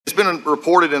been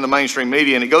reported in the mainstream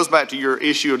media, and it goes back to your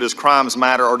issue of does crimes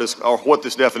matter or what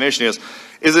this definition is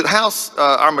that House,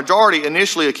 our majority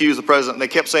initially accused the president, and they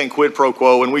kept saying quid pro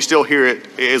quo, and we still hear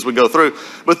it as we go through.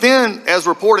 But then, as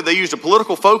reported, they used a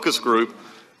political focus group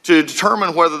to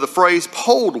determine whether the phrase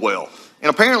polled well. And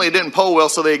apparently it didn't poll well,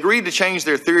 so they agreed to change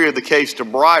their theory of the case to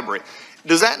bribery.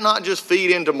 Does that not just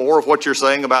feed into more of what you're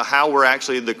saying about how we're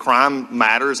actually, the crime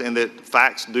matters and that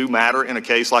facts do matter in a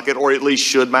case like it, or at least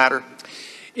should matter?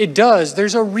 It does.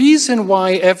 There's a reason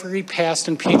why every past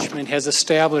impeachment has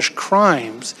established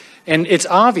crimes, and it's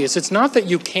obvious. It's not that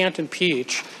you can't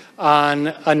impeach on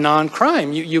a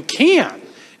non-crime. You can.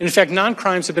 And in fact,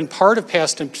 non-crimes have been part of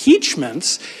past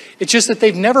impeachments. It's just that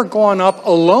they've never gone up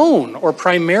alone or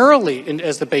primarily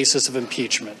as the basis of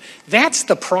impeachment. That's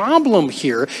the problem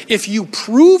here. If you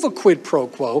prove a quid pro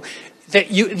quo,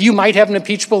 that you might have an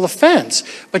impeachable offense.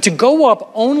 But to go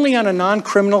up only on a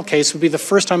non-criminal case would be the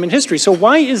first time in history. So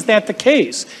why is that the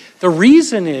case? The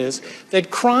reason is that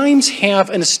crimes have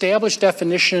an established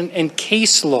definition and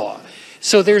case law.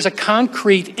 So there's a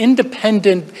concrete,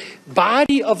 independent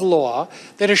body of law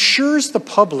that assures the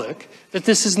public that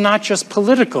this is not just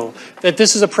political, that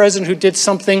this is a president who did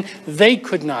something they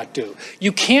could not do.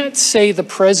 You can't say the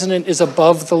president is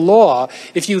above the law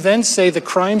if you then say the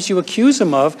crimes you accuse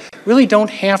him of really don't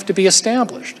have to be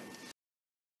established.